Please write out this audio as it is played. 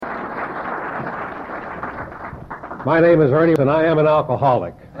My name is Ernie, and I am an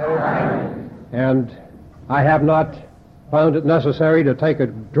alcoholic. And I have not found it necessary to take a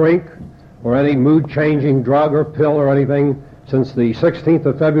drink or any mood-changing drug or pill or anything since the 16th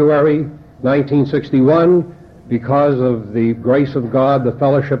of February, 1961, because of the grace of God, the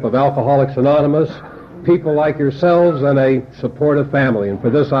fellowship of Alcoholics Anonymous, people like yourselves, and a supportive family. And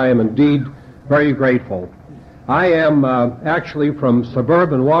for this I am indeed very grateful. I am actually from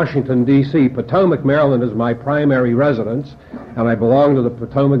suburban Washington, D.C. Potomac, Maryland is my primary residence, and I belong to the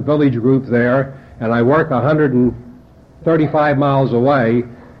Potomac Village Group there, and I work 135 miles away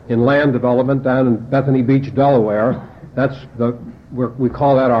in land development down in Bethany Beach, Delaware. That's we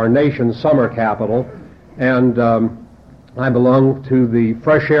call that our nation's summer capital, and I belong to the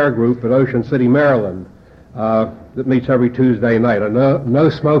Fresh Air Group at Ocean City, Maryland, that meets every Tuesday night, a no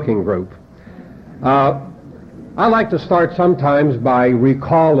smoking group. I like to start sometimes by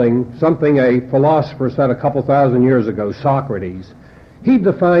recalling something a philosopher said a couple thousand years ago, Socrates. He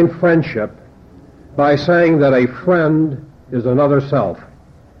defined friendship by saying that a friend is another self.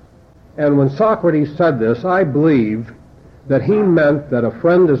 And when Socrates said this, I believe that he meant that a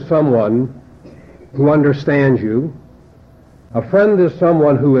friend is someone who understands you. A friend is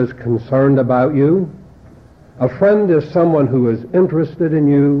someone who is concerned about you. A friend is someone who is interested in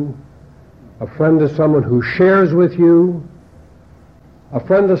you. A friend is someone who shares with you. A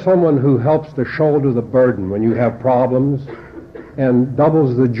friend is someone who helps to shoulder the burden when you have problems and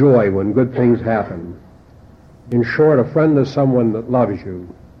doubles the joy when good things happen. In short, a friend is someone that loves you.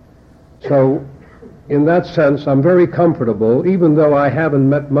 So, in that sense, I'm very comfortable, even though I haven't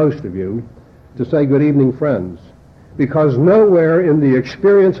met most of you, to say good evening, friends, because nowhere in the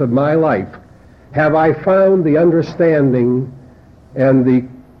experience of my life have I found the understanding and the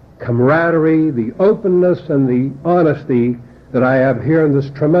camaraderie, the openness, and the honesty that I have here in this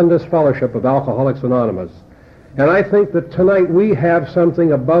tremendous fellowship of Alcoholics Anonymous. And I think that tonight we have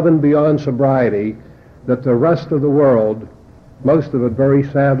something above and beyond sobriety that the rest of the world, most of it very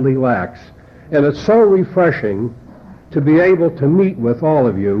sadly, lacks. And it's so refreshing to be able to meet with all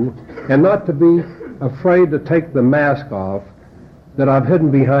of you and not to be afraid to take the mask off that I've hidden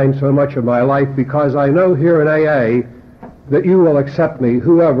behind so much of my life, because I know here in AA that you will accept me,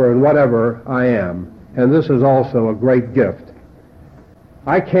 whoever and whatever I am. And this is also a great gift.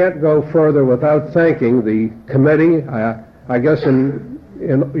 I can't go further without thanking the committee. I guess in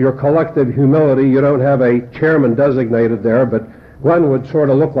your collective humility, you don't have a chairman designated there, but Glenn would sort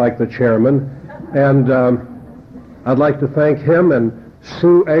of look like the chairman. And I'd like to thank him, and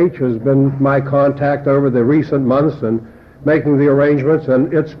Sue H. has been my contact over the recent months and making the arrangements,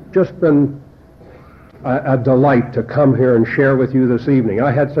 and it's just been a delight to come here and share with you this evening.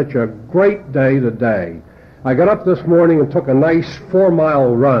 I had such a great day today. I got up this morning and took a nice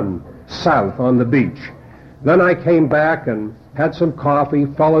 4-mile run south on the beach. Then I came back and had some coffee,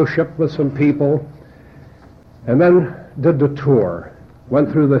 fellowship with some people, and then did the tour.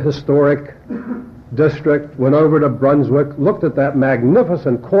 Went through the historic district, went over to Brunswick, looked at that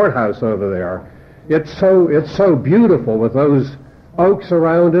magnificent courthouse over there. It's so beautiful with those oaks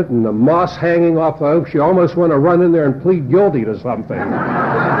around it and the moss hanging off the oaks. You almost want to run in there and plead guilty to something.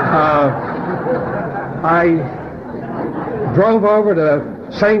 I drove over to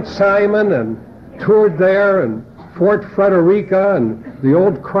St. Simon and toured there, and Fort Frederica and the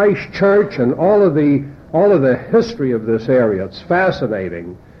old Christ Church and all of the history of this area. It's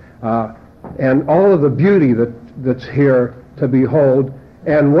fascinating, and all of the beauty that's here to behold.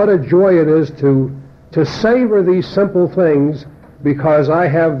 And what a joy it is to savor these simple things, because I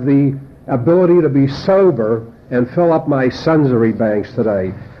have the ability to be sober and fill up my sensory banks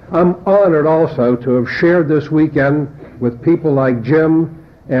today. I'm honored also to have shared this weekend with people like Jim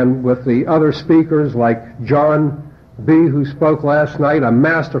and with the other speakers like John B., who spoke last night, a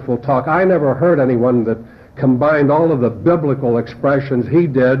masterful talk. I never heard anyone that combined all of the biblical expressions he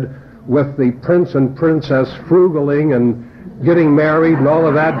did with the prince and princess frugaling and getting married and all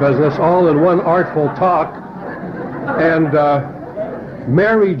of that business, all in one artful talk. And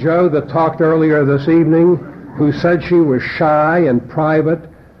Mary Jo, that talked earlier this evening, who said she was shy and private,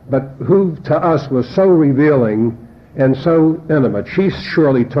 but who to us was so revealing and so intimate. She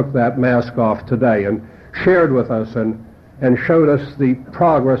surely took that mask off today and shared with us and showed us the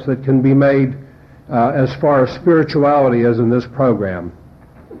progress that can be made as far as spirituality is in this program.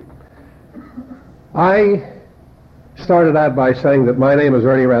 I started out by saying that my name is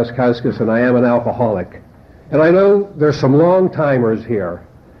Ernie Raskowskis and I am an alcoholic. And I know there's some long-timers here,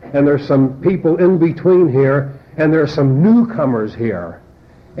 and there's some people in between here, and there's some newcomers here.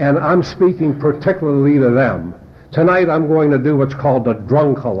 And I'm speaking particularly to them. Tonight I'm going to do what's called a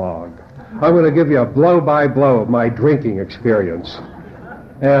drunkalogue. I'm going to give you a blow-by-blow of my drinking experience.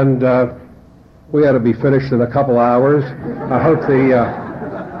 And we ought to be finished in a couple hours. I hope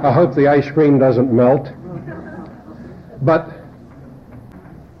the ice cream doesn't melt. But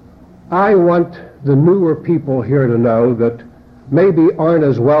I want the newer people here to know that maybe aren't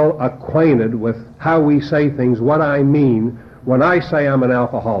as well acquainted with how we say things, what I mean when I say I'm an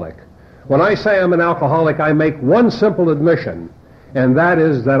alcoholic. When I say I'm an alcoholic, I make one simple admission, and that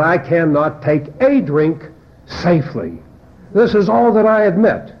is that I cannot take a drink safely. This is all that I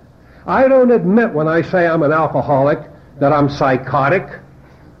admit. I don't admit when I say I'm an alcoholic that I'm psychotic,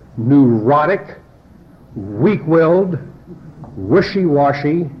 neurotic, weak-willed,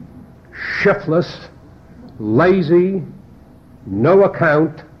 wishy-washy, shiftless, lazy, no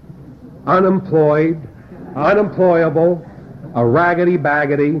account, unemployed, unemployable, a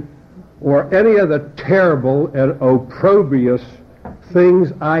raggedy-baggedy, or any of the terrible and opprobrious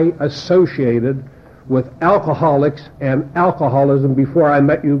things I associated with alcoholics and alcoholism before I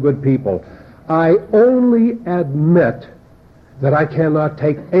met you good people. I only admit that I cannot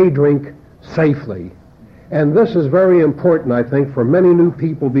take a drink safely. And this is very important, I think, for many new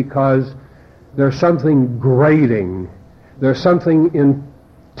people because there's something grating. There's something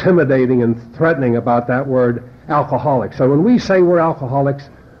intimidating and threatening about that word alcoholic. So when we say we're alcoholics,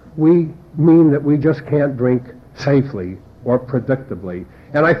 we mean that we just can't drink safely or predictably.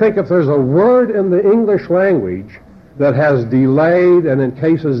 And I think if there's a word in the English language that has delayed and in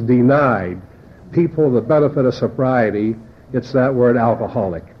cases denied people the benefit of sobriety, it's that word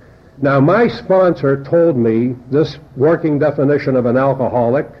alcoholic. Now, my sponsor told me this working definition of an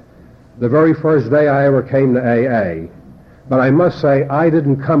alcoholic the very first day I ever came to AA. But I must say, I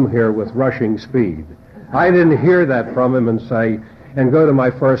didn't come here with rushing speed. I didn't hear that from him and go to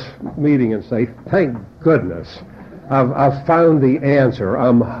my first meeting and say, thank goodness, I've found the answer.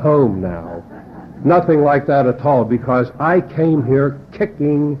 I'm home now. Nothing like that at all, because I came here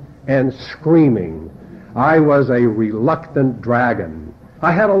kicking and screaming. I was a reluctant dragon.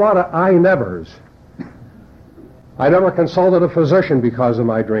 I had a lot of I nevers. I never consulted a physician because of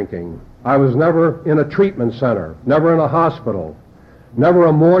my drinking. I was never in a treatment center, never in a hospital, never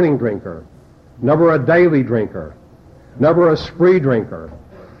a morning drinker, never a daily drinker, never a spree drinker,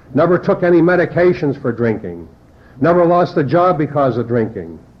 never took any medications for drinking, never lost a job because of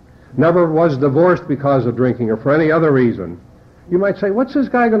drinking, never was divorced because of drinking or for any other reason. You might say, what's this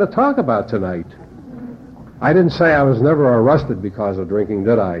guy going to talk about tonight? I didn't say I was never arrested because of drinking,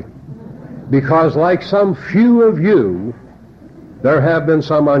 did I? Because like some few of you, there have been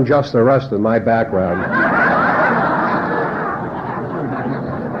some unjust arrests in my background.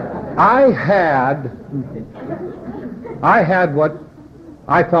 I had what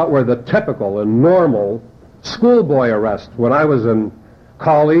I thought were the typical and normal schoolboy arrests. When I was in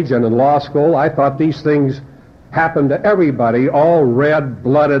college and in law school, I thought these things happened to everybody, all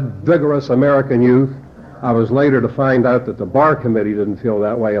red-blooded, vigorous American youth. I was later to find out that the bar committee didn't feel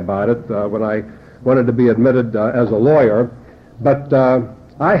that way about it when I wanted to be admitted as a lawyer. But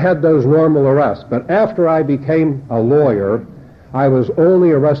I had those normal arrests. But after I became a lawyer, I was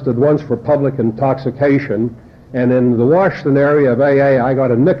only arrested once for public intoxication. And in the Washington area of AA, I got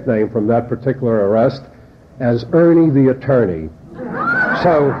a nickname from that particular arrest as Ernie the Attorney.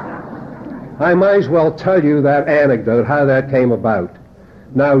 So I might as well tell you that anecdote, how that came about.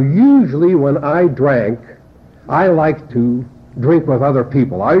 Now, usually when I drank, I liked to drink with other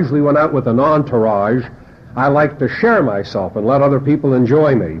people. I usually went out with an entourage. I liked to share myself and let other people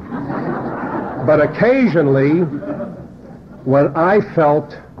enjoy me. But occasionally, when I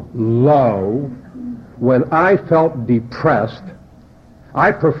felt low, when I felt depressed,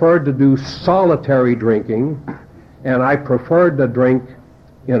 I preferred to do solitary drinking, and I preferred to drink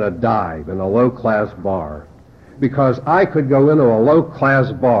in a dive, in a low-class bar. Because I could go into a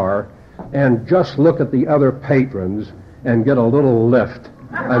low-class bar and just look at the other patrons and get a little lift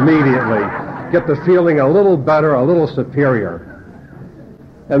immediately, get the feeling a little better, a little superior.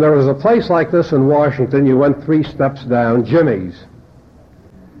 And there was a place like this in Washington. You went 3 steps down, Jimmy's.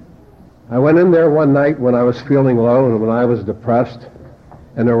 I went in there one night when I was feeling low and when I was depressed,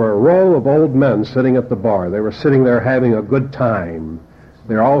 and there were a row of old men sitting at the bar. They were sitting there having a good time.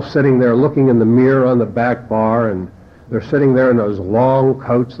 They're all sitting there looking in the mirror on the back bar, and they're sitting there in those long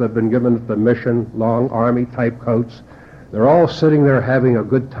coats that have been given at the mission, long army-type coats. They're all sitting there having a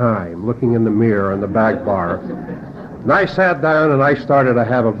good time, looking in the mirror on the back bar. And I sat down and I started to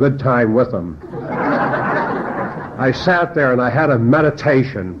have a good time with them. I sat there and I had a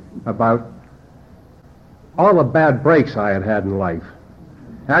meditation about all the bad breaks I had had in life.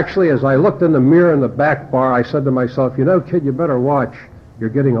 Actually, as I looked in the mirror in the back bar, I said to myself, you know, kid, you better watch you're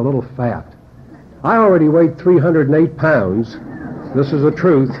getting a little fat. I already weighed 308 pounds. This is the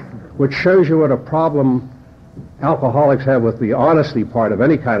truth, which shows you what a problem alcoholics have with the honesty part of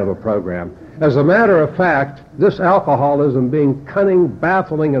any kind of a program. As a matter of fact, this alcoholism being cunning,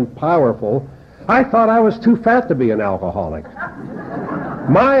 baffling, and powerful, I thought I was too fat to be an alcoholic.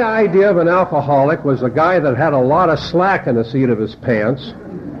 My idea of an alcoholic was a guy that had a lot of slack in the seat of his pants,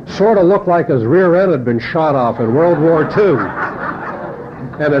 sort of looked like his rear end had been shot off in World War II.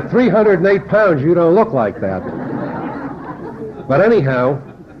 And at 308 pounds, you don't look like that. But anyhow,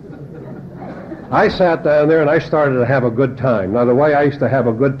 I sat down there and I started to have a good time. Now, the way I used to have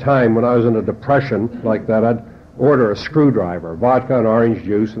a good time when I was in a depression like that, I'd order a screwdriver, vodka and orange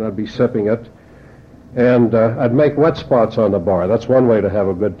juice, and I'd be sipping it. And I'd make wet spots on the bar. That's one way to have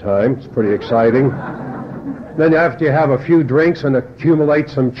a good time. It's pretty exciting. Then after you have a few drinks and accumulate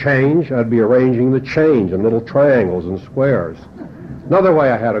some change, I'd be arranging the change in little triangles and squares. Another way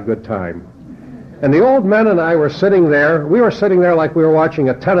I had a good time. And the old men and I were sitting there. We were sitting there like we were watching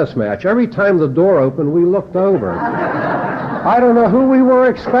a tennis match. Every time the door opened, we looked over. I don't know who we were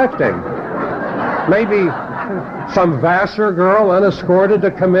expecting. Maybe some Vassar girl unescorted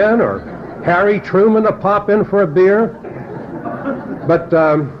to come in, or Harry Truman to pop in for a beer. But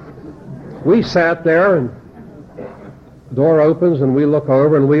we sat there, and the door opens, and we look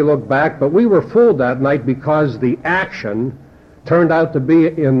over, and we look back. But we were fooled that night because the action turned out to be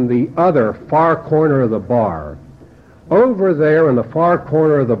in the other far corner of the bar. Over there in the far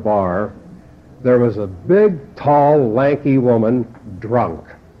corner of the bar, there was a big, tall, lanky woman drunk.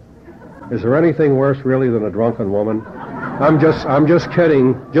 Is there anything worse, really, than a drunken woman? I'm just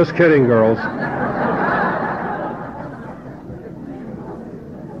kidding. Just kidding, girls.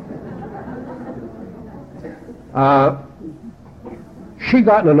 She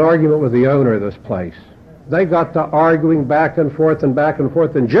got in an argument with the owner of this place. They got to arguing back and forth,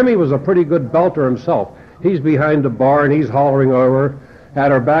 and Jimmy was a pretty good belter himself. He's behind the bar, and he's hollering over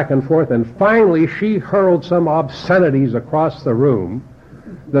at her back and forth, and finally she hurled some obscenities across the room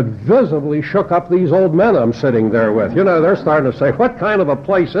that visibly shook up these old men I'm sitting there with. You know, they're starting to say, what kind of a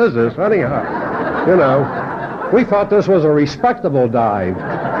place is this, anyhow? You know, we thought this was a respectable dive.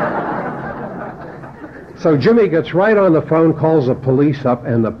 So Jimmy gets right on the phone, calls the police up,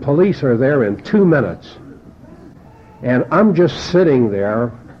 and the police are there in 2 minutes. And I'm just sitting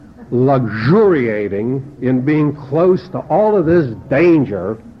there luxuriating in being close to all of this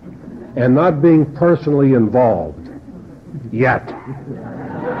danger and not being personally involved. Yet.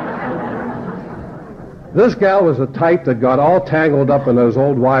 This gal was the type that got all tangled up in those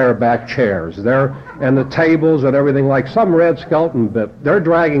old wire-back chairs there, and the tables and everything, like some red skeleton bit. They're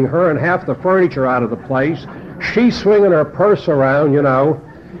dragging her and half the furniture out of the place. She's swinging her purse around, you know,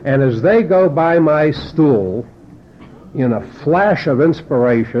 and as they go by my stool, in a flash of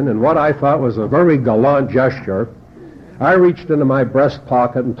inspiration, and what I thought was a very gallant gesture, I reached into my breast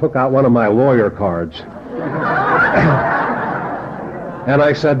pocket and took out one of my lawyer cards. And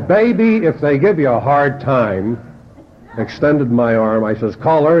I said, baby, if they give you a hard time, extended my arm, I says,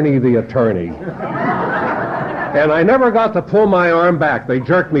 call Ernie the attorney. And I never got to pull my arm back. They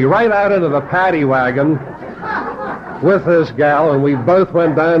jerked me right out into the paddy wagon with this gal, and we both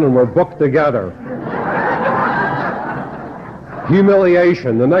went down and were booked together.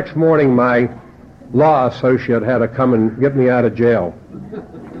 Humiliation. The next morning, my law associate had to come and get me out of jail.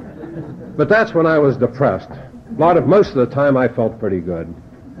 But that's when I was depressed. Most of the time, I felt pretty good.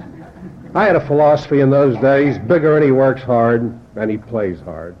 I had a philosophy in those days, Big Ernie works hard and he plays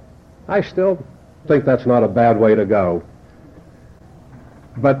hard. I still think that's not a bad way to go.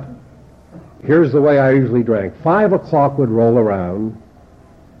 But here's the way I usually drank. 5 o'clock would roll around,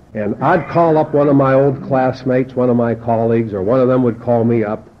 and I'd call up one of my old classmates, one of my colleagues, or one of them would call me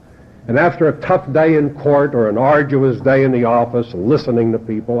up. And after a tough day in court or an arduous day in the office, listening to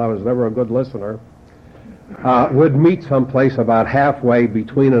people, I was never a good listener, would meet someplace about halfway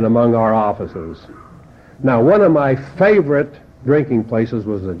between and among our offices. Now, one of my favorite drinking places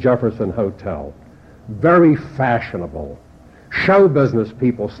was the Jefferson Hotel. Very fashionable. Show business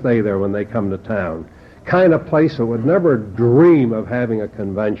people stay there when they come to town. Kind of place that would never dream of having a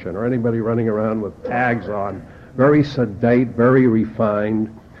convention or anybody running around with tags on. Very sedate, very refined.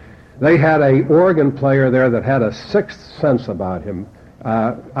 They had an organ player there that had a sixth sense about him.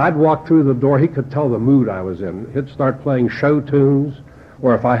 I'd walk through the door, he could tell the mood I was in. He'd start playing show tunes,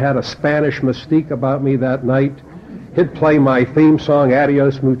 or if I had a Spanish mystique about me that night, he'd play my theme song,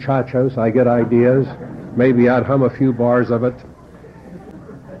 Adios Muchachos, I Get Ideas. Maybe I'd hum a few bars of it.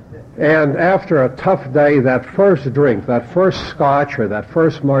 And after a tough day, that first drink, that first scotch or that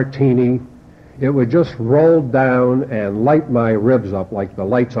first martini, it would just roll down and light my ribs up like the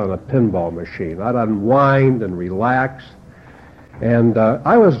lights on a pinball machine. I'd unwind and relax. And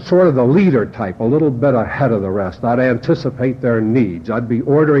I was sort of the leader type, a little bit ahead of the rest. I'd anticipate their needs. I'd be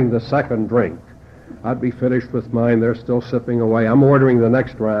ordering the second drink. I'd be finished with mine. They're still sipping away. I'm ordering the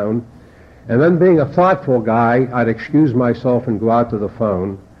next round. And then being a thoughtful guy, I'd excuse myself and go out to the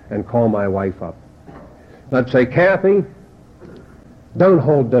phone and call my wife up. I'd say, Kathy, don't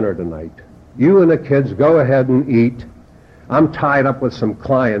hold dinner tonight. You and the kids go ahead and eat. I'm tied up with some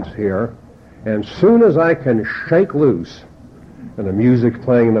clients here. And soon as I can shake loose, and the music's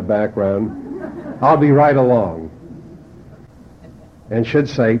playing in the background, I'll be right along. And she'd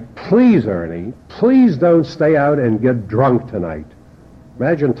say, please, Ernie, please don't stay out and get drunk tonight.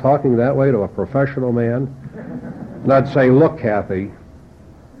 Imagine talking that way to a professional man. And I'd say, look, Kathy,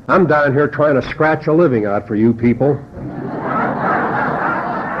 I'm down here trying to scratch a living out for you people.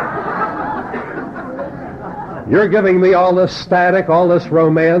 You're giving me all this static, all this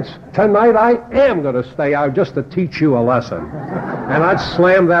romance. Tonight I am going to stay out just to teach you a lesson. And I'd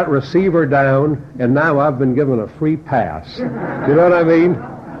slam that receiver down, and now I've been given a free pass. You know what I mean?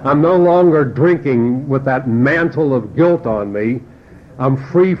 I'm no longer drinking with that mantle of guilt on me. I'm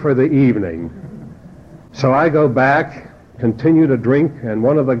free for the evening. So I go back, continue to drink, and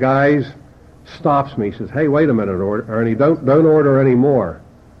one of the guys stops me. He says, hey, wait a minute, Ernie, don't order any more.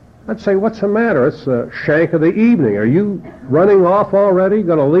 I'd say, what's the matter? It's the shank of the evening. Are you running off already?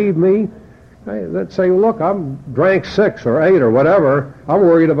 Going to leave me? They'd say, look, I'm drank 6 or 8 or whatever. I'm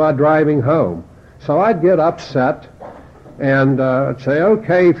worried about driving home. So I'd get upset and I'd say,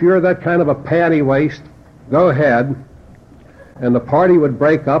 okay, if you're that kind of a panty waist, go ahead. And the party would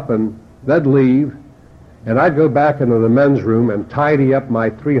break up and they'd leave. And I'd go back into the men's room and tidy up my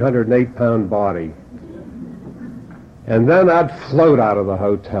 308-pound body. And then I'd float out of the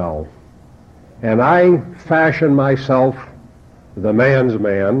hotel. And I fashioned myself the man's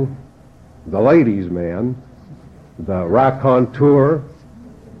man, the ladies' man, the raconteur,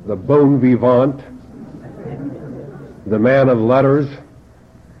 the bon vivant, the man of letters.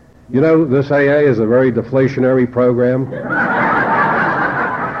 You know, this AA is a very deflationary program.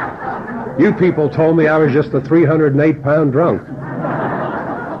 You people told me I was just a 308-pound drunk.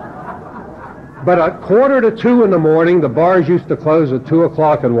 But at 1:45 in the morning, the bars used to close at 2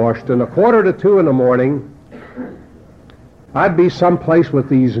 o'clock in Washington. At 1:45 in the morning, I'd be someplace with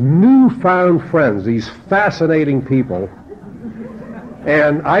these newfound friends, these fascinating people.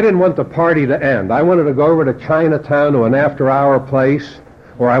 And I didn't want the party to end. I wanted to go over to Chinatown to an after-hour place,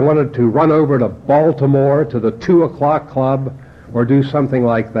 or I wanted to run over to Baltimore to the 2 o'clock club, or do something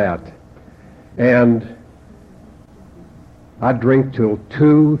like that. And I'd drink till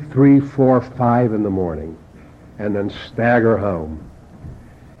 2, 3, 4, 5 in the morning, and then stagger home.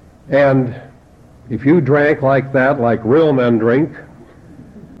 And if you drank like that, like real men drink,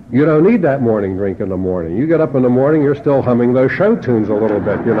 you don't need that morning drink in the morning. You get up in the morning, you're still humming those show tunes a little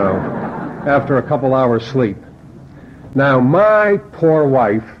bit, you know, after a couple hours sleep. Now, my poor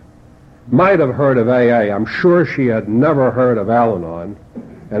wife might have heard of AA. I'm sure she had never heard of Al-Anon.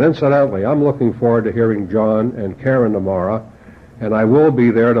 And incidentally, I'm looking forward to hearing John and Karen tomorrow. And I will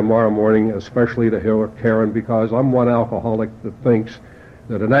be there tomorrow morning, especially to hear Karen, because I'm one alcoholic that thinks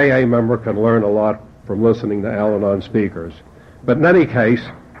that an AA member can learn a lot from listening to Al-Anon speakers. But in any case,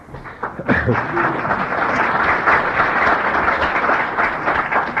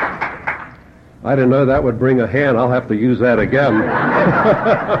 I didn't know that would bring a hand. I'll have to use that again.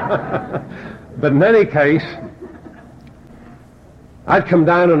 But in any case, I'd come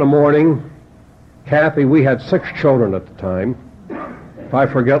down in the morning. Kathy, we had 6 children at the time. If I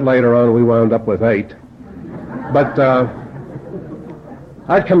forget later on, we wound up with 8. But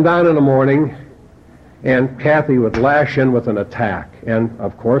I'd come down in the morning, and Kathy would lash in with an attack. And,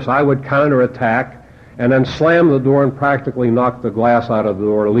 of course, I would counterattack and then slam the door and practically knock the glass out of the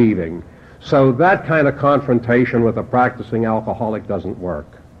door, leaving. So that kind of confrontation with a practicing alcoholic doesn't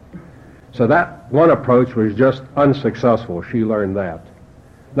work. So that one approach was just unsuccessful. She learned that.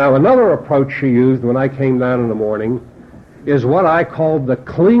 Now, another approach she used when I came down in the morning is what I called the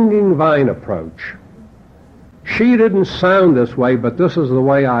clinging vine approach. She didn't sound this way, but this is the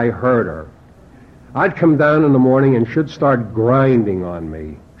way I heard her. I'd come down in the morning and she'd start grinding on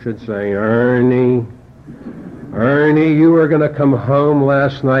me. She'd say, Ernie, you were going to come home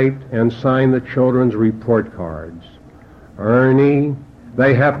last night and sign the children's report cards. Ernie,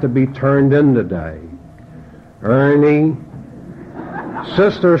 they have to be turned in today. Ernie,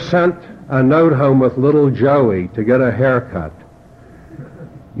 Sister sent a note home with little Joey to get a haircut.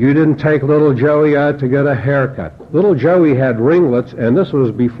 You didn't take little Joey out to get a haircut. Little Joey had ringlets, and this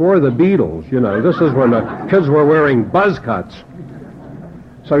was before the Beatles, you know. This is when the kids were wearing buzz cuts.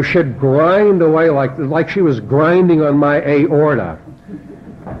 So she'd grind away like she was grinding on my aorta.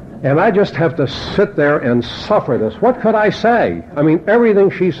 And I just have to sit there and suffer this. What could I say? I mean, everything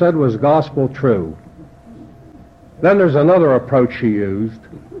she said was gospel true. Then there's another approach she used,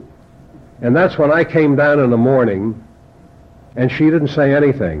 and that's when I came down in the morning, and she didn't say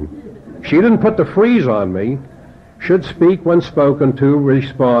anything. She didn't put the freeze on me. Should speak when spoken to,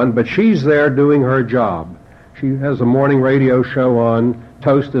 respond, but she's there doing her job. She has a morning radio show on.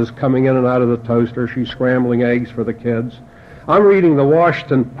 Toast is coming in and out of the toaster. She's scrambling eggs for the kids. I'm reading the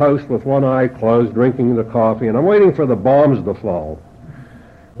Washington Post with one eye closed, drinking the coffee, and I'm waiting for the bombs to fall.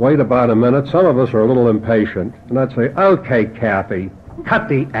 Wait about a minute. Some of us are a little impatient, and I'd say, "Okay, Kathy, cut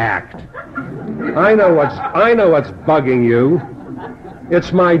the act. I know what's bugging you.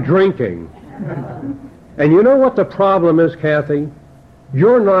 It's my drinking." And you know what the problem is, Kathy?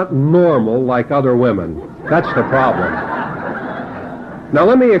 You're not normal like other women. That's the problem. Now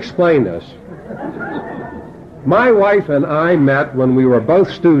let me explain this. My wife and I met when we were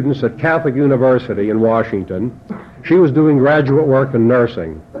both students at Catholic University in Washington. She was doing graduate work in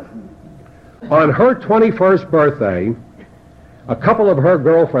nursing. On her 21st birthday, a couple of her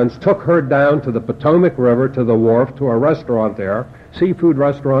girlfriends took her down to the Potomac River to the wharf to a restaurant there, seafood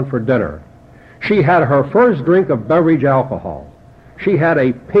restaurant, for dinner. She had her first drink of beverage alcohol. She had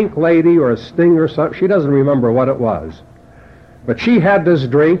a Pink Lady or a Sting or something. She doesn't remember what it was. But she had this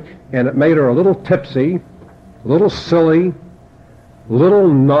drink, and it made her a little tipsy, a little silly, a little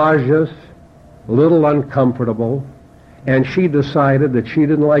nauseous, a little uncomfortable, and she decided that she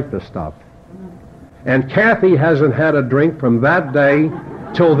didn't like the stuff. And Kathy hasn't had a drink from that day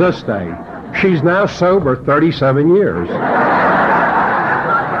till this day. She's now sober 37 years.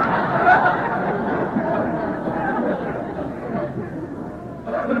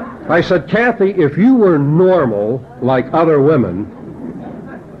 I said, "Kathy, if you were normal like other women,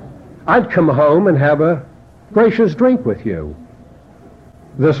 I'd come home and have a gracious drink with you."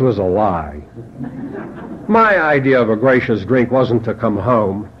 This was a lie. My idea of a gracious drink wasn't to come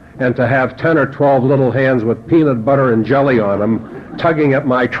home and to have 10 or 12 little hands with peanut butter and jelly on them tugging at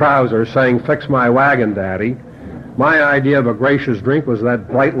my trousers saying, "Fix my wagon, Daddy." My idea of a gracious drink was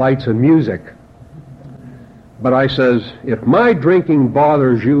that bright lights and music. But I says, if my drinking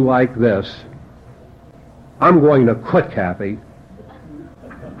bothers you like this, I'm going to quit, Kathy.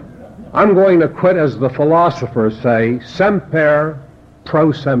 I'm going to quit, as the philosophers say, semper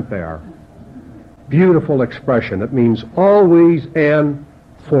pro semper. Beautiful expression. It means always and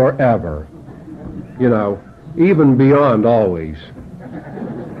forever. You know, even beyond always.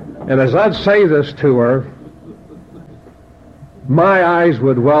 And as I'd say this to her, my eyes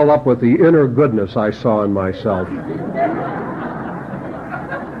would well up with the inner goodness I saw in myself.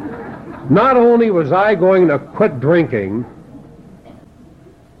 Not only was I going to quit drinking,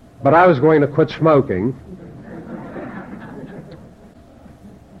 but I was going to quit smoking.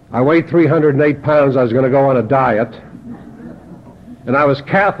 I weighed 308 pounds. I was going to go on a diet. And I was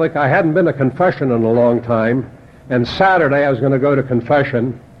Catholic. I hadn't been to confession in a long time. And Saturday I was going to go to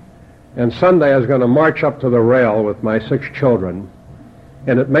confession. And Sunday I was going to march up to the rail with my 6 children.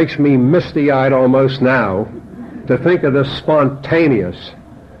 And it makes me misty-eyed almost now to think of this spontaneous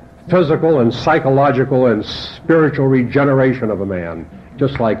physical and psychological and spiritual regeneration of a man,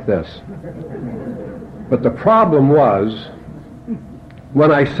 just like this. But the problem was,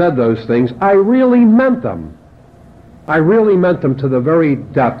 when I said those things, I really meant them. I really meant them to the very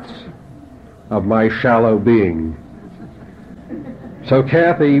depths of my shallow being. So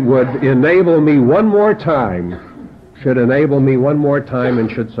Kathy would enable me one more time,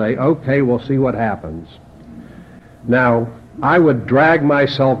 and should say, "Okay, we'll see what happens." Now, I would drag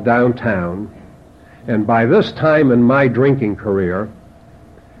myself downtown, and by this time in my drinking career,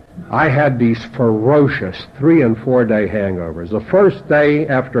 I had these ferocious 3- and 4-day hangovers. The first day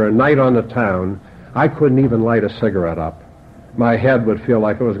after a night on the town, I couldn't even light a cigarette up. My head would feel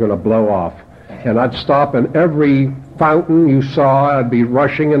like it was going to blow off. And I'd stop in every fountain you saw. I'd be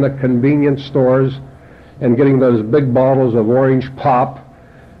rushing in the convenience stores and getting those big bottles of orange pop.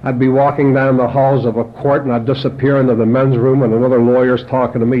 I'd be walking down the halls of a court, and I'd disappear into the men's room, and another lawyer's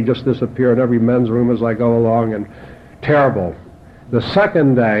talking to me, just disappear in every men's room as I go along, and terrible. The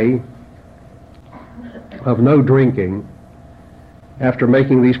second day of no drinking, after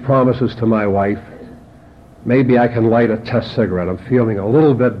making these promises to my wife, maybe I can light a test cigarette. I'm feeling a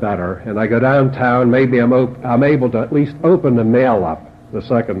little bit better. And I go downtown. Maybe I'm able to at least open the mail up the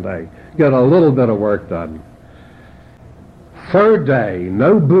second day. Get a little bit of work done. Third day,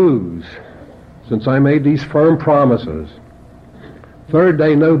 no booze, since I made these firm promises. Third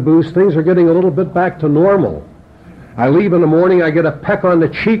day, no booze. Things are getting a little bit back to normal. I leave in the morning, I get a peck on the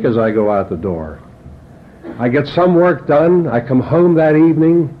cheek as I go out the door. I get some work done. I come home that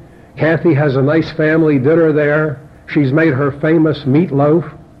evening. Kathy has a nice family dinner there. She's made her famous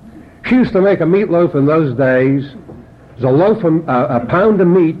meatloaf. She used to make a meatloaf in those days. It was a pound of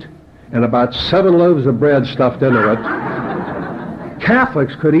meat and about 7 loaves of bread stuffed into it.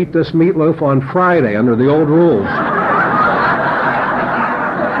 Catholics could eat this meatloaf on Friday under the old rules.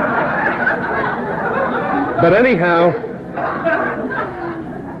 But anyhow,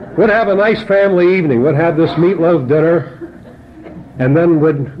 we'd have a nice family evening. We'd have this meatloaf dinner, and then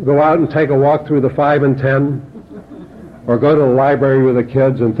we'd go out and take a walk through the 5 and 10, or go to the library with the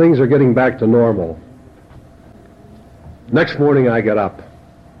kids, and things are getting back to normal. Next morning I get up.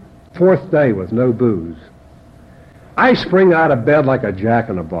 Fourth day with no booze. I spring out of bed like a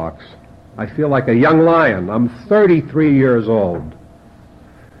jack-in-a-box. I feel like a young lion. I'm 33 years old.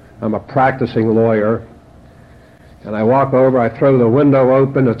 I'm a practicing lawyer. And I walk over, I throw the window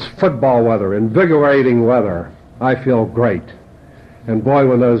open. It's football weather, invigorating weather. I feel great. And boy,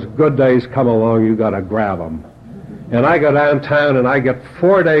 when those good days come along, you got to grab them. And I go downtown and I get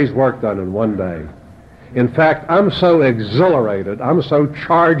 4 days' work done in one day. In fact, I'm so exhilarated, I'm so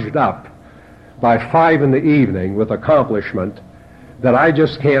charged up by 5 in the evening with accomplishment that I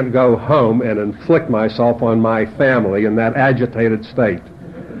just can't go home and inflict myself on my family in that agitated state.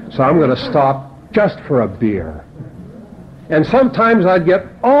 So I'm going to stop just for a beer. And sometimes I'd get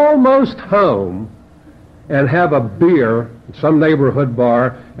almost home and have a beer at some neighborhood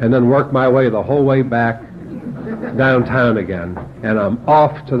bar and then work my way the whole way back downtown again. And I'm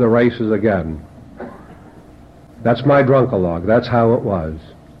off to the races again. That's my drunk-a-log. That's how it was.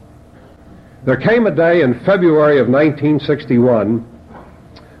 There came a day in February of 1961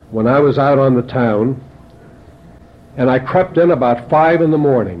 when I was out on the town, and I crept in about 5 in the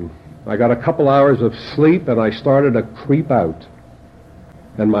morning. I got a couple hours of sleep, and I started to creep out.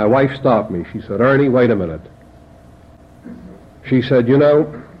 And my wife stopped me. She said, "Ernie, wait a minute." She said, "You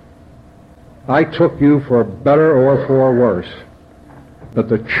know, I took you for better or for worse, but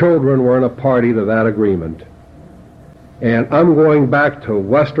the children weren't a party to that agreement. And I'm going back to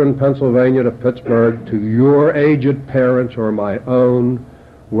western Pennsylvania, to Pittsburgh, to your aged parents or my own,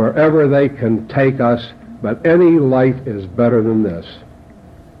 wherever they can take us, but any life is better than this."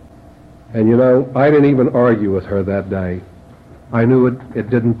 And you know, I didn't even argue with her that day. I knew it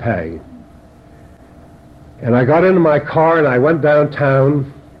didn't pay. And I got into my car and I went downtown,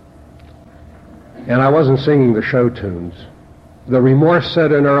 and I wasn't singing the show tunes. The remorse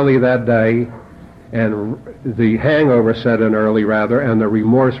set in early that day, and the hangover set in early, rather, and the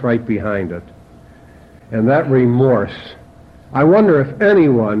remorse right behind it. And that remorse, I wonder if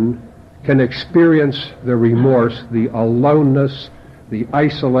anyone can experience the remorse, the aloneness, the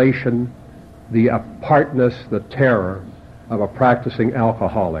isolation, the apartness, the terror of a practicing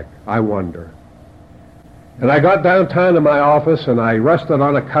alcoholic. I wonder. And I got downtown to my office, and I rested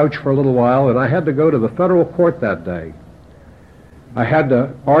on a couch for a little while, and I had to go to the federal court that day. I had to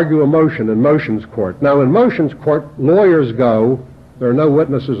argue a motion in motions court. Now, in motions court, lawyers go, there are no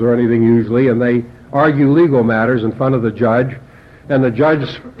witnesses or anything usually, and they argue legal matters in front of the judge, and the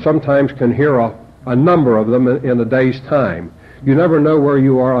judge sometimes can hear a number of them in a day's time. You never know where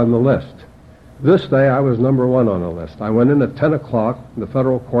you are on the list. This day, I was number 1 on the list. I went in at 10 o'clock in the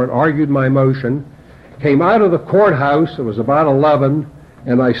federal court, argued my motion, came out of the courthouse, it was about 11,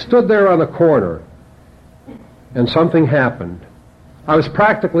 and I stood there on the corner, and something happened. I was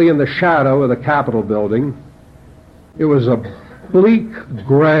practically in the shadow of the Capitol building. It was a bleak,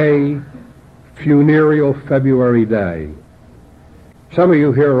 gray, funereal February day. Some of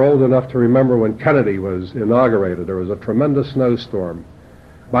you here are old enough to remember when Kennedy was inaugurated. There was a tremendous snowstorm.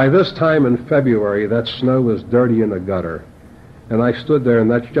 By this time in February, that snow was dirty in the gutter. And I stood there, and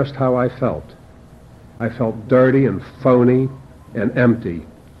that's just how I felt. I felt dirty and phony and empty.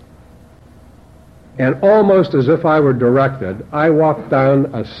 And almost as if I were directed, I walked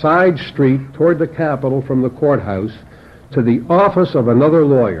down a side street toward the Capitol from the courthouse to the office of another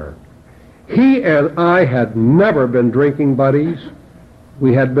lawyer. He and I had never been drinking buddies.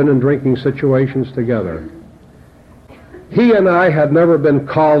 We had been in drinking situations together. He and I had never been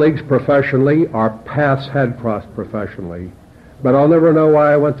colleagues professionally. Our paths had crossed professionally. But I'll never know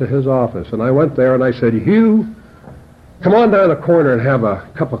why I went to his office. And I went there and I said, "Hugh, come on down the corner and have a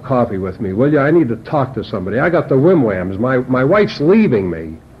cup of coffee with me, will you? I need to talk to somebody. I got the whim-whams. My wife's leaving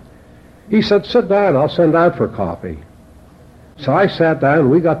me." He said, "Sit down. I'll send out for coffee." So I sat down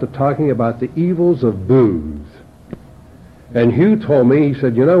and we got to talking about the evils of booze. And Hugh told me, he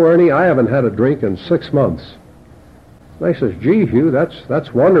said, you know, Ernie, I haven't had a drink in 6 months. And I says, gee, Hugh,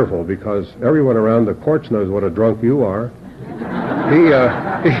 that's wonderful, because everyone around the courts knows what a drunk you are.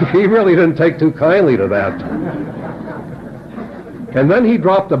 He really didn't take too kindly to that. And then he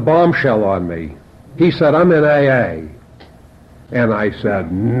dropped a bombshell on me. He said, I'm in AA. And I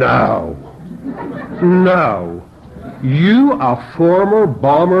said, no. You, a former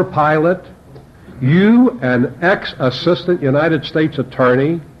bomber pilot, you, an ex-assistant United States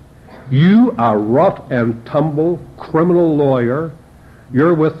attorney, you, a rough and tumble criminal lawyer,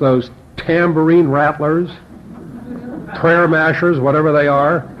 you're with those tambourine rattlers, prayer mashers, whatever they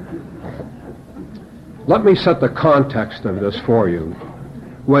are. Let me set the context of this for you.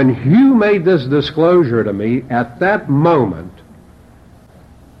 When Hugh made this disclosure to me, at that moment,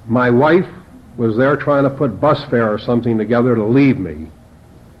 my wife was there trying to put bus fare or something together to leave me.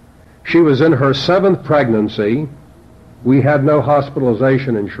 She was in her 7th pregnancy. We had no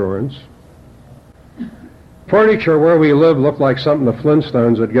hospitalization insurance. Furniture where we lived looked like something the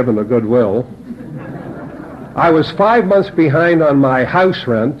Flintstones had given to Goodwill. I was 5 months behind on my house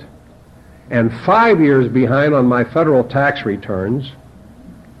rent and 5 years behind on my federal tax returns.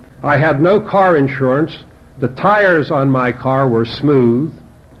 I had no car insurance. The tires on my car were smooth.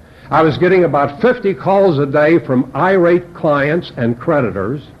 I was getting about 50 calls a day from irate clients and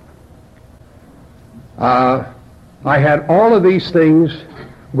creditors. I had all of these things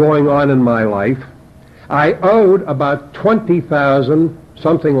going on in my life. I owed about $20,000,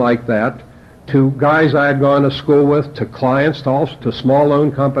 something like that, to guys I had gone to school with, to clients, to small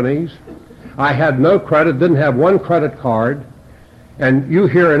loan companies. I had no credit, didn't have one credit card. And you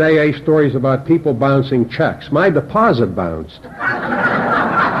hear in AA stories about people bouncing checks. My deposit bounced.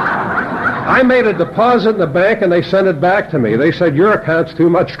 I made a deposit in the bank and they sent it back to me. They said, your account's too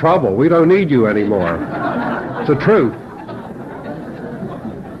much trouble. We don't need you anymore. It's the truth.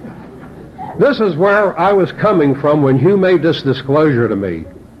 This is where I was coming from when Hugh made this disclosure to me.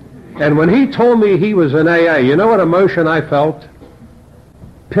 And when he told me he was in AA, you know what emotion I felt?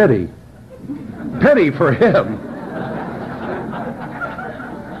 Pity. Pity for him.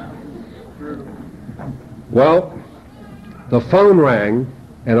 Well, the phone rang,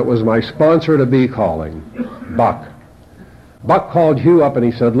 and it was my sponsor to be calling, Buck. Buck called Hugh up and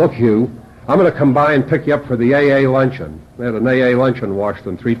he said, look, Hugh, I'm going to come by and pick you up for the AA luncheon. They had an AA luncheon in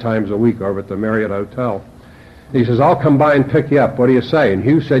Washington 3 times a week over at the Marriott Hotel. He says, I'll come by and pick you up. What do you say? And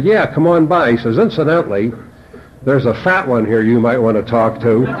Hugh said, yeah, come on by. He says, incidentally, there's a fat one here you might want to talk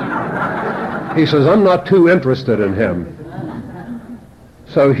to. He says, I'm not too interested in him.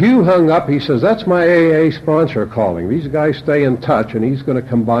 So Hugh hung up. He says, that's my AA sponsor calling. These guys stay in touch, and he's going to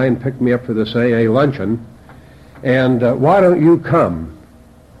come by and pick me up for this AA luncheon. And why don't you come?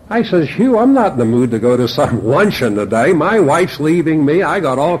 I says, Hugh, I'm not in the mood to go to some luncheon today. My wife's leaving me. I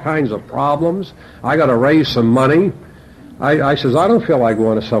got all kinds of problems. I got to raise some money. I says, I don't feel like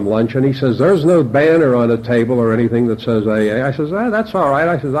going to some luncheon. He says, there's no banner on the table or anything that says AA. I says, that's all right.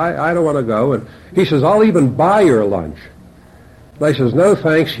 I says, I don't want to go. And he says, I'll even buy your lunch. I says, no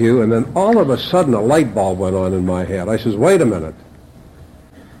thanks, Hugh. And then all of a sudden a light bulb went on in my head. I says, wait a minute.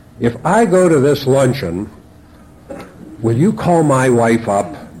 If I go to this luncheon, will you call my wife up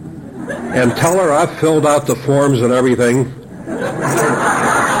and tell her I've filled out the forms and everything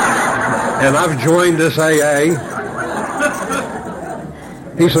and I've joined this AA?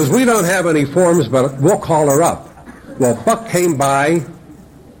 He says, we don't have any forms, but we'll call her up. Well, Buck came by,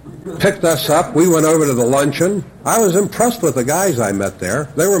 picked us up. We went over to the luncheon. I was impressed with the guys I met there.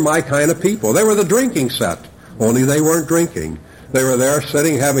 They were my kind of people. They were the drinking set, only they weren't drinking. They were there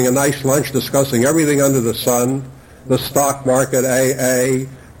sitting, having a nice lunch, discussing everything under the sun, the stock market, AA,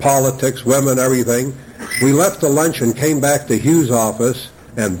 politics, women, everything. We left the luncheon, came back to Hugh's office,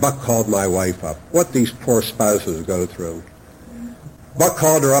 and Buck called my wife up. What these poor spouses go through. Buck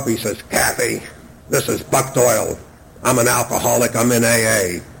called her up. He says, Kathy, this is Buck Doyle. I'm an alcoholic. I'm in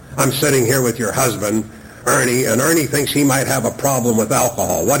AA. I'm sitting here with your husband, Ernie, and Ernie thinks he might have a problem with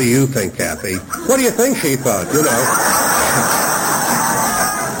alcohol. What do you think, Kathy? What do you think she thought, you know?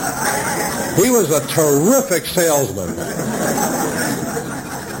 He was a terrific salesman.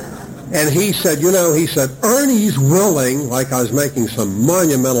 And he said, Ernie's willing, like I was making some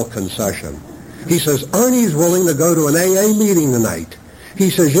monumental concession. He says, Ernie's willing to go to an AA meeting tonight. He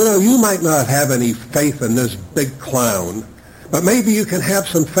says, you might not have any faith in this big clown, but maybe you can have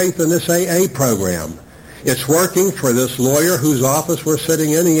some faith in this AA program. It's working for this lawyer whose office we're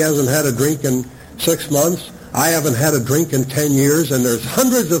sitting in. He hasn't had a drink in 6 months. I haven't had a drink in 10 years, and there's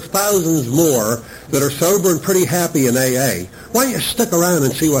hundreds of thousands more that are sober and pretty happy in AA. Why don't you stick around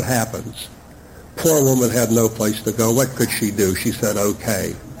and see what happens? Poor woman had no place to go. What could she do? She said,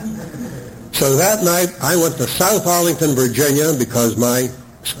 okay. So that night, I went to South Arlington, Virginia, because my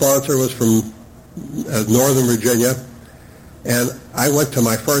sponsor was from Northern Virginia, and I went to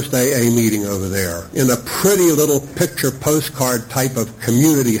my first AA meeting over there in a pretty little picture postcard type of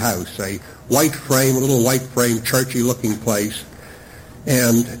community house, a little white frame, churchy-looking place.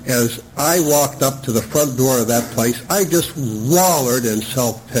 And as I walked up to the front door of that place, I just wallered in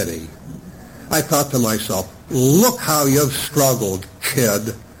self-pity. I thought to myself, look how you've struggled,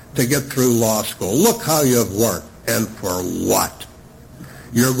 kid, to get through law school. Look how you've worked. And for what?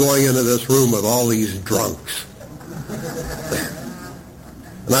 You're going into this room with all these drunks.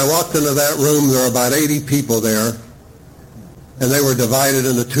 And I walked into that room. There were about 80 people there, and they were divided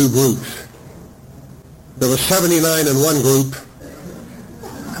into two groups. There was 79 in one group,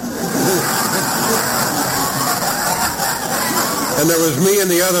 and there was me in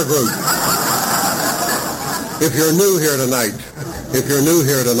the other group. If you're new here tonight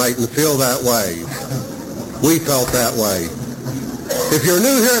and feel that way, we felt that way. If you're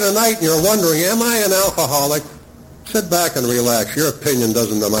new here tonight and you're wondering, am I an alcoholic? Sit back and relax. Your opinion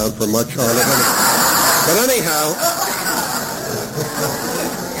doesn't amount for much on it. But anyhow,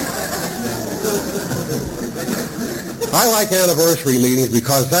 I like anniversary meetings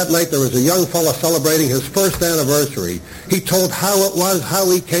because that night there was a young fellow celebrating his first anniversary. He told how it was, how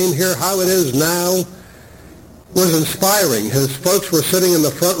he came here, how it is now. It was inspiring. His folks were sitting in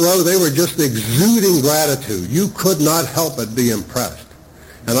the front row. They were just exuding gratitude. You could not help but be impressed.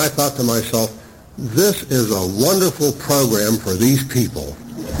 And I thought to myself, this is a wonderful program for these people.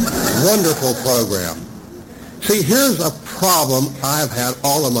 Wonderful program. See, here's a problem I've had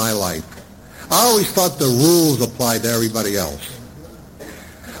all of my life. I always thought the rules applied to everybody else.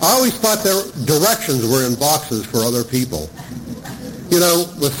 I always thought their directions were in boxes for other people. You know,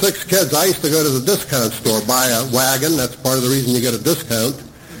 with 6 kids, I used to go to the discount store, buy a wagon. That's part of the reason you get a discount.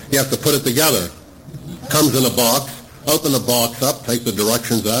 You have to put it together. Comes in a box. Open the box up, take the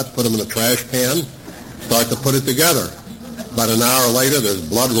directions out, put them in a trash can, start to put it together. About an hour later, there's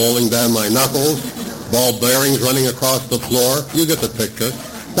blood rolling down my knuckles, ball bearings running across the floor. You get the picture.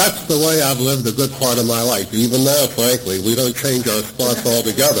 That's the way I've lived a good part of my life. Even now, frankly, we don't change our spots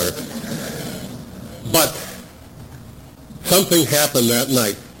altogether. But something happened that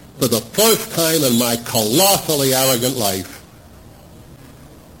night. For the first time in my colossally arrogant life,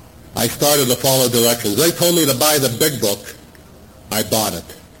 I started to follow directions. They told me to buy the big book. I bought it.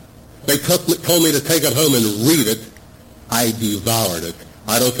 They told me to take it home and read it. I devoured it.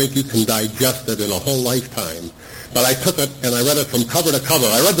 I don't think you can digest it in a whole lifetime. But I took it and I read it from cover to cover.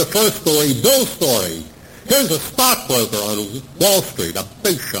 I read the first story, Bill's story. Here's a stockbroker on Wall Street, a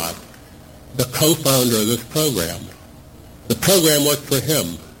big shot, the co-founder of this program. The program worked for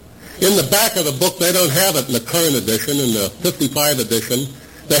him. In the back of the book, they don't have it in the current edition, in the 55 edition,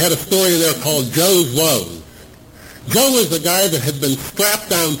 they had a story in there called Joe's Woes. Joe was the guy that had been strapped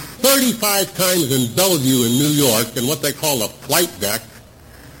down 35 times in Bellevue in New York in what they call a flight deck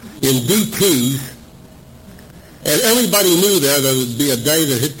in D2s. And everybody knew there would be a day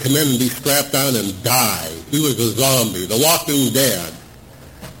that he'd come in and be strapped down and die. He was a zombie, the walking dead.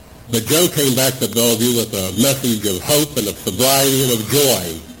 But Joe came back to Bellevue with a message of hope and of sobriety and of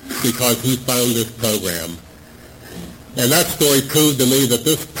joy because he found this program. And that story proved to me that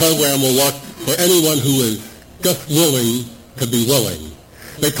this program will work for anyone who is just willing to be willing.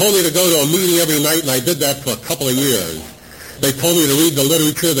 They told me to go to a meeting every night, and I did that for a couple of years. They told me to read the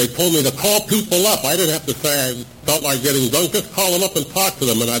literature. They told me to call people up. I didn't have to say I felt like getting drunk. Just call them up and talk to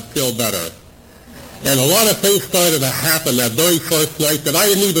them, and I'd feel better. And a lot of things started to happen that very first night that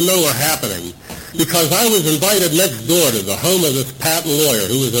I didn't even know were happening because I was invited next door to the home of this patent lawyer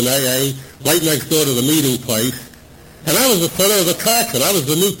who was in AA, right next door to the meeting place. And I was the center of attraction. I was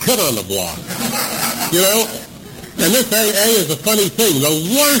the new kid on the block. You know? And this AA is a funny thing. The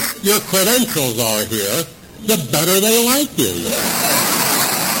worse your credentials are here, the better they like you.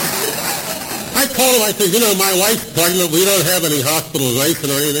 I told them, I said, you know, my wife's pregnant. We don't have any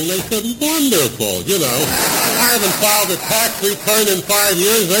hospitalization or anything. They said, wonderful, you know. I haven't filed a tax return in 5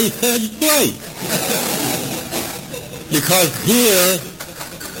 years. They said, great. Because here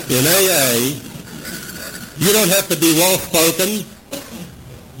in AA, you don't have to be well-spoken.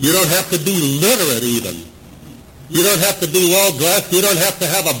 You don't have to be literate even. You don't have to be well-dressed. You don't have to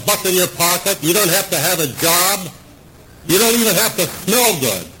have a buck in your pocket. You don't have to have a job. You don't even have to smell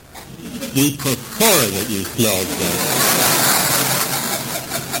good. We prefer that you smell good.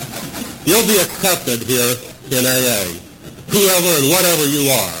 You'll be accepted here in AA, whoever and whatever you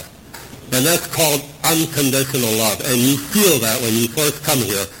are. And that's called unconditional love. And you feel that when you first come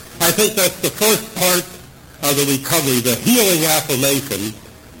here. I think that's the first part of the recovery, the healing affirmation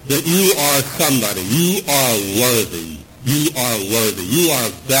that you are somebody. You are worthy. You are worthy. You are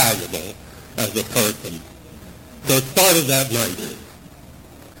valuable as a person. So it started that night.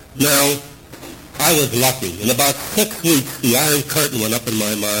 Now, I was lucky. In about 6 weeks, the Iron Curtain went up in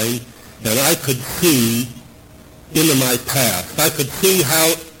my mind, and I could see into my past. I could see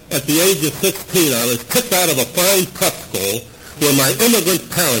how, at the age of 16, I was kicked out of a fine prep school where my immigrant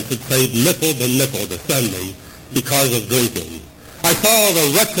parents had saved nickel to nickel to send me because of drinking. I saw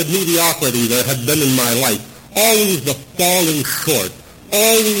the wretched mediocrity that had been in my life, always the falling short,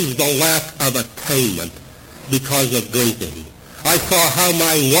 always the lack of attainment because of drinking. I saw how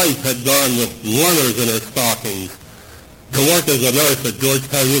my wife had gone with runners in her stockings to work as a nurse at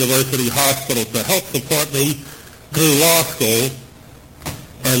Georgetown University Hospital to help support me through law school.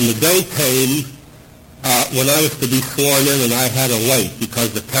 And the day came when I was to be sworn in, and I had to wait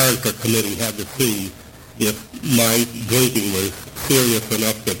because the character committee had to see if my drinking was serious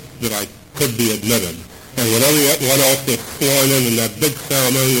enough that I could be admitted. And when everyone else was sworn in that big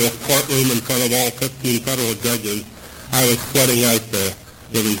ceremonial courtroom in front of all 15 federal judges, I was sweating out the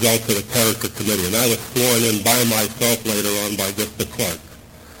results of the character committee, and I was sworn in by myself later on by just the clerk.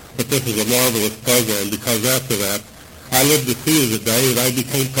 But this is a marvelous program because after that, I lived to see the day that I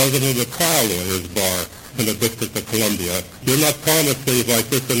became president of the trial lawyers bar in the District of Columbia. You're not promised things like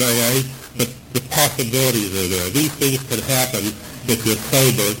this in AA, but the possibilities are there. These things can happen if you're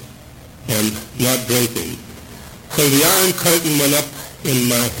sober and not drinking. So the Iron Curtain went up in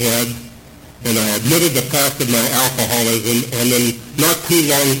my head, and I admitted the fact of my alcoholism, and then not too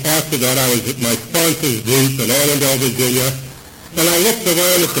long after that I was at my sponsor's group in Annandale, Virginia, and I looked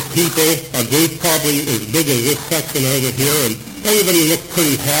around at the people, a group probably as big as this section over here, and everybody looked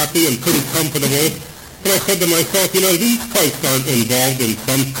pretty happy and pretty comfortable. And I said to myself, these folks aren't involved in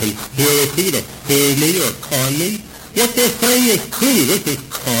some conspiracy to fool me or con me. What they're saying is true. This is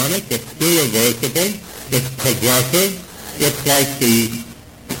chronic, it's irreversible, it's progressive, it's like the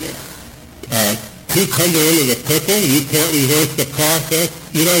cucumber into the pickle, you can't reverse the process.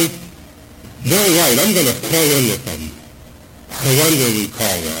 They're right, I'm going to throw in with them. Surrender, we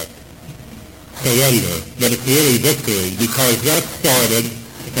call that. Surrender. But it's really victory, because that started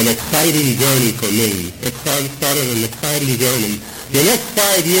an exciting journey for me. It started an exciting journey. The next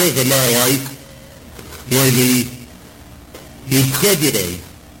 5 years of my life were the retributive,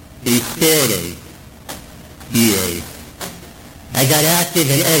 restorative years. I got active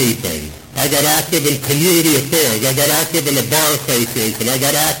in everything. I got active in community affairs. I got active in the Bar Association. I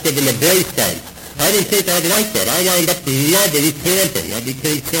got active in the Boy Scouts. I didn't think I'd like that. I wound up loving camping. I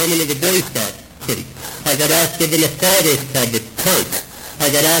became chairman of the Boy Scouts. I got active in the Fathers Club at church.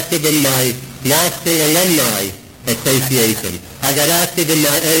 I got active in my law school alumni association. I got active in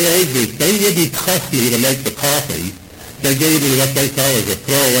my AA group. They wouldn't trust me to make the coffee. They gave me what they call as a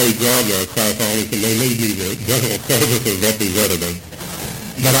throwaway job there across Arlington. They made me the general services representative.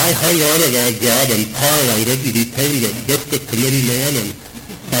 But I hung on to that job and parlayed it and became the district committee man, and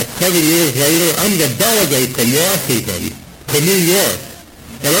 7 years later, I'm the delegate from Washington to New York.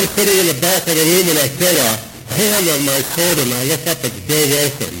 And I'm sitting in the back of the room, and I feel a hand on my shoulder, and I look up at Joe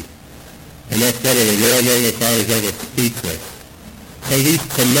Wilson. And that's one of the rare moments I was ever speechless. So these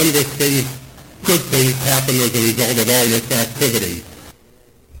tremendous things, good things happen as a result of all this activity.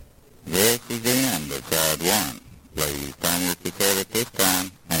 This is the end of Side 1. Please turn your record at this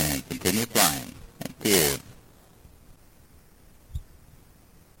time and continue flying. Thank you.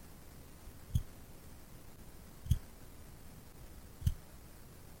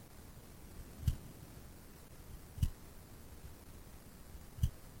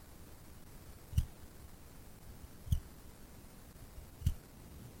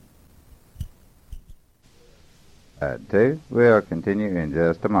 Side 2 will continue in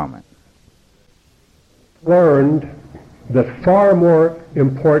just a moment. Learned that far more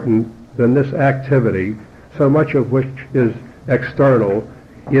important than this activity, so much of which is external,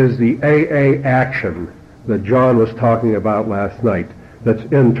 is the AA action that John was talking about last night, that's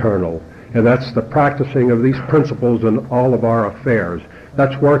internal. And that's the practicing of these principles in all of our affairs.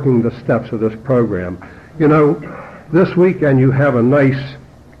 That's working the steps of this program. This weekend you have a nice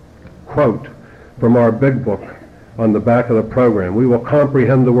quote from our big book on the back of the program. We will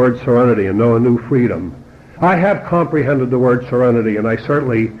comprehend the word serenity and know a new freedom. I have comprehended the word serenity, and I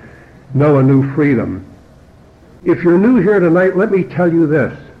certainly know a new freedom. If you're new here tonight, let me tell you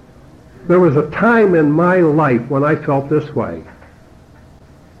this. There was a time in my life when I felt this way.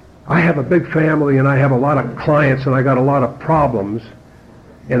 I have a big family, and I have a lot of clients, and I got a lot of problems,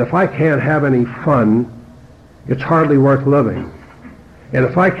 and if I can't have any fun, it's hardly worth living. And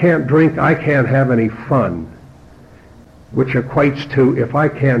if I can't drink, I can't have any fun, which equates to, if I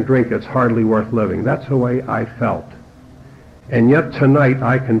can't drink, it's hardly worth living. That's the way I felt. And yet tonight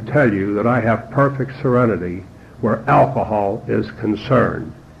I can tell you that I have perfect serenity where alcohol is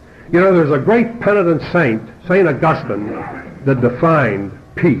concerned. You know, there's a great penitent saint, St. Augustine, that defined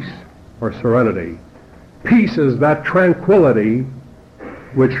peace or serenity. Peace is that tranquility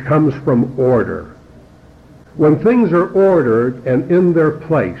which comes from order. When things are ordered and in their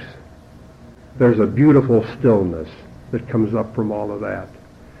place, there's a beautiful stillness that comes up from all of that.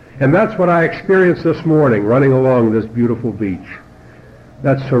 And that's what I experienced this morning running along this beautiful beach.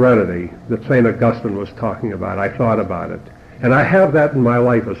 That serenity that St. Augustine was talking about. I thought about it. And I have that in my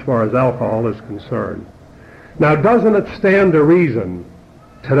life as far as alcohol is concerned. Now, doesn't it stand to reason?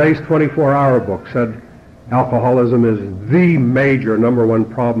 Today's 24-hour book said alcoholism is the major number one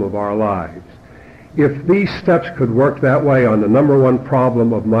problem of our lives. If these steps could work that way on the number one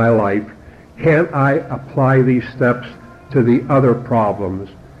problem of my life, can't I apply these steps to the other problems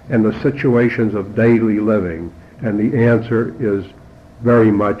and the situations of daily living? And the answer is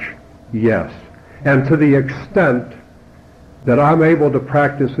very much yes. And to the extent that I'm able to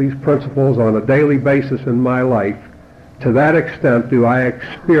practice these principles on a daily basis in my life, to that extent do I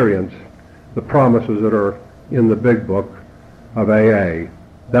experience the promises that are in the big book of AA.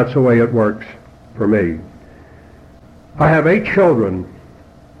 That's the way it works for me. I have 8 children.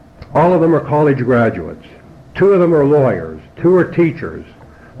 All of them are college graduates. 2 of them are lawyers. 2 are teachers.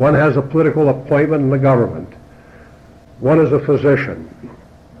 1 has a political appointment in the government. 1 is a physician.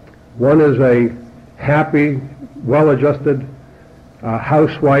 1 is a happy, well-adjusted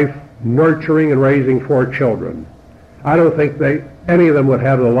housewife, nurturing and raising 4 children. I don't think any of them would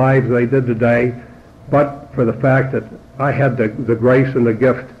have the lives they did today, but for the fact that I had the grace and the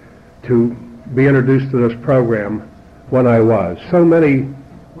gift to be introduced to this program when I was. So many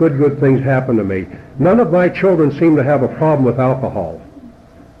good things happened to me. None of my children seem to have a problem with alcohol.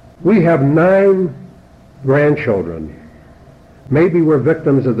 We have 9 grandchildren. Maybe we're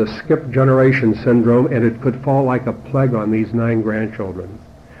victims of the skip generation syndrome, and it could fall like a plague on these 9 grandchildren.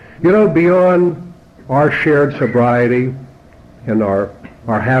 You know, beyond our shared sobriety and our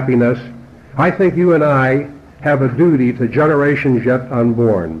happiness, I think you and I have a duty to generations yet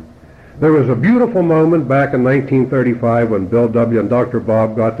unborn. There was a beautiful moment back in 1935 when Bill W. and Dr.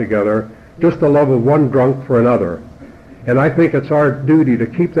 Bob got together, just the love of one drunk for another. And I think it's our duty to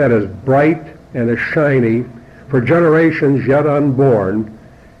keep that as bright and as shiny for generations yet unborn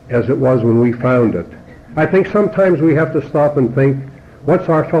as it was when we found it. I think sometimes we have to stop and think, what's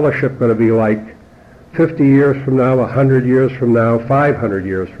our fellowship going to be like 50 years from now, 100 years from now, 500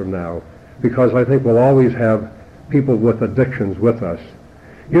 years from now? Because I think we'll always have people with addictions with us.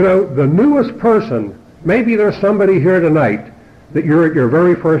 You know, the newest person, maybe there's somebody here tonight that you're at your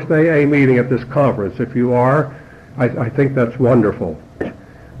very first AA meeting at this conference. If you are, I think that's wonderful.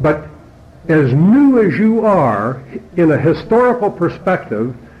 But as new as you are, in a historical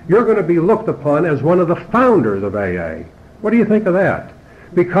perspective, you're going to be looked upon as one of the founders of AA. What do you think of that?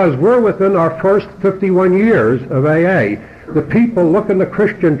 Because we're within our first 51 years of AA. The people look in the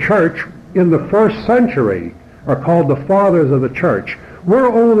Christian church in the first century are called the fathers of the church.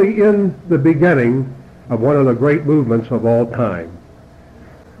 We're only in the beginning of one of the great movements of all time.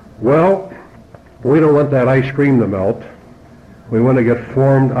 Well, we don't want that ice cream to melt. We want to get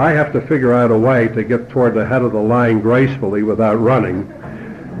formed. I have to figure out a way to get toward the head of the line gracefully without running.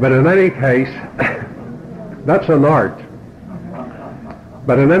 But in any case, that's an art.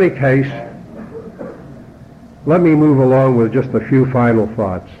 But in any case, let me move along with just a few final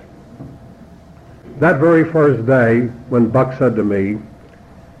thoughts. That very first day when Buck said to me,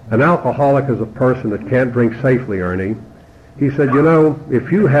 an alcoholic is a person that can't drink safely, Ernie. He said, you know, if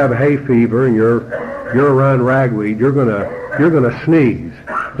you have hay fever and you're around ragweed, you're gonna sneeze.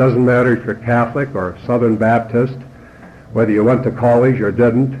 Doesn't matter if you're Catholic or Southern Baptist, whether you went to college or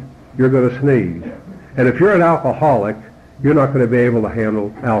didn't, you're gonna sneeze. And if you're an alcoholic, you're not going to be able to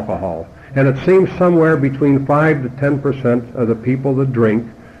handle alcohol. And it seems somewhere between 5 to 10% of the people that drink,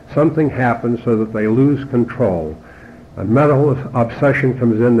 something happens so that they lose control. A mental obsession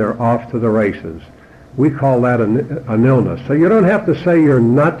comes in, they're off to the races. We call that an illness. So you don't have to say you're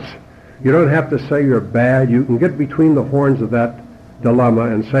nuts. You don't have to say you're bad. You can get between the horns of that dilemma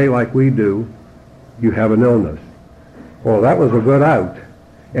and say, like we do, you have an illness. Well, that was a good out.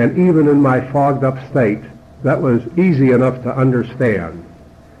 And even in my fogged up state, that was easy enough to understand.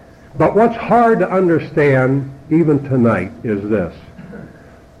 But what's hard to understand, even tonight, is this.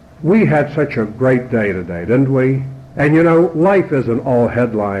 We had such a great day today, didn't we? And you know, life isn't all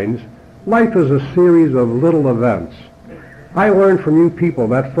headlines. Life is a series of little events. I learned from you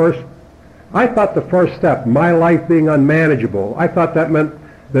people I thought the first step, my life being unmanageable, I thought that meant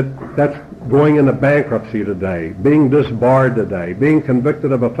that's going into bankruptcy today, being disbarred today, being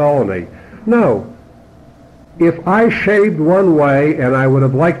convicted of a felony. No. If I shaved one way and I would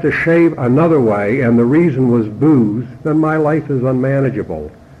have liked to shave another way and the reason was booze, then my life is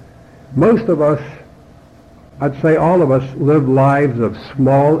unmanageable. Most of us, I'd say all of us, live lives of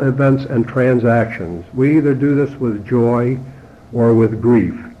small events and transactions. We either do this with joy or with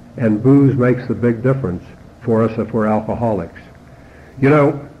grief, and booze makes the big difference for us if we're alcoholics. You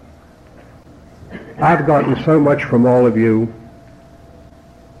know, I've gotten so much from all of you.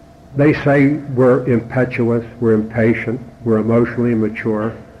 They say we're impetuous, we're impatient, we're emotionally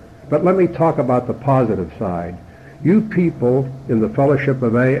immature. But let me talk about the positive side. You people in the Fellowship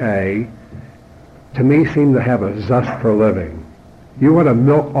of AA, to me, seem to have a zest for living. You want to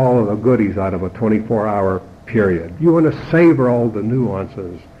milk all of the goodies out of a 24-hour period. You want to savor all the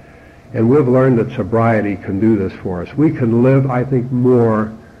nuances. And we've learned that sobriety can do this for us. We can live, I think,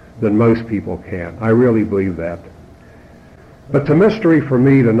 more than most people can. I really believe that. But the mystery for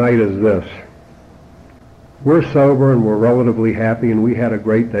me tonight is this. We're sober and we're relatively happy and we had a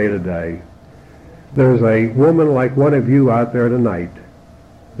great day today. There's a woman like one of you out there tonight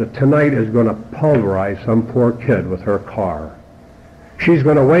that tonight is going to pulverize some poor kid with her car. She's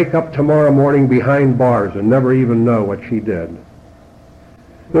going to wake up tomorrow morning behind bars and never even know what she did.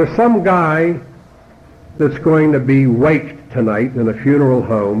 There's some guy that's going to be waked tonight in a funeral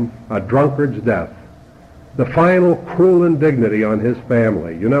home, a drunkard's death. The final cruel indignity on his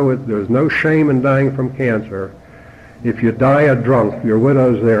family. You know, there's no shame in dying from cancer. If you die a drunk, your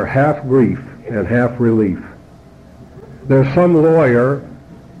widow's there half grief and half relief. There's some lawyer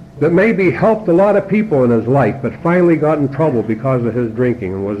that maybe helped a lot of people in his life, but finally got in trouble because of his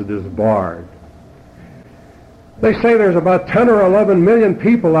drinking and was disbarred. They say there's about 10 or 11 million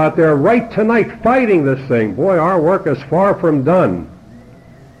people out there right tonight fighting this thing. Boy, our work is far from done.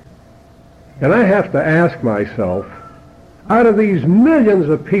 And I have to ask myself, out of these millions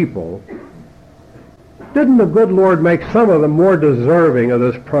of people, didn't the good Lord make some of them more deserving of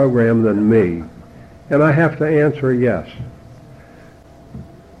this program than me? And I have to answer yes.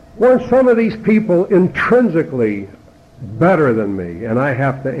 Weren't some of these people intrinsically better than me? And I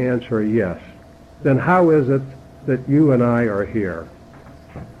have to answer yes. Then how is it that you and I are here?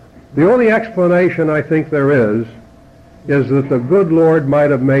 The only explanation I think there is that the good Lord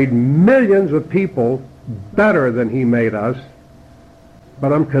might have made millions of people better than he made us,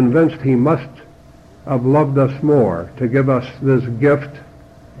 but I'm convinced he must have loved us more to give us this gift,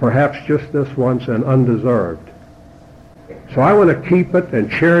 perhaps just this once and undeserved. So I want to keep it and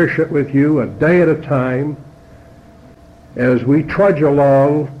cherish it with you a day at a time as we trudge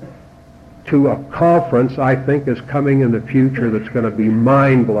along to a conference I think is coming in the future that's going to be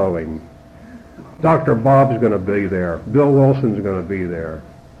mind-blowing. Dr. Bob's going to be there. Bill Wilson's going to be there.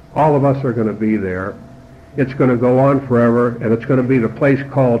 All of us are going to be there. It's going to go on forever, and it's going to be the place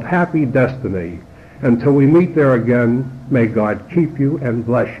called Happy Destiny. Until we meet there again, may God keep you and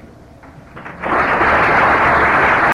bless you.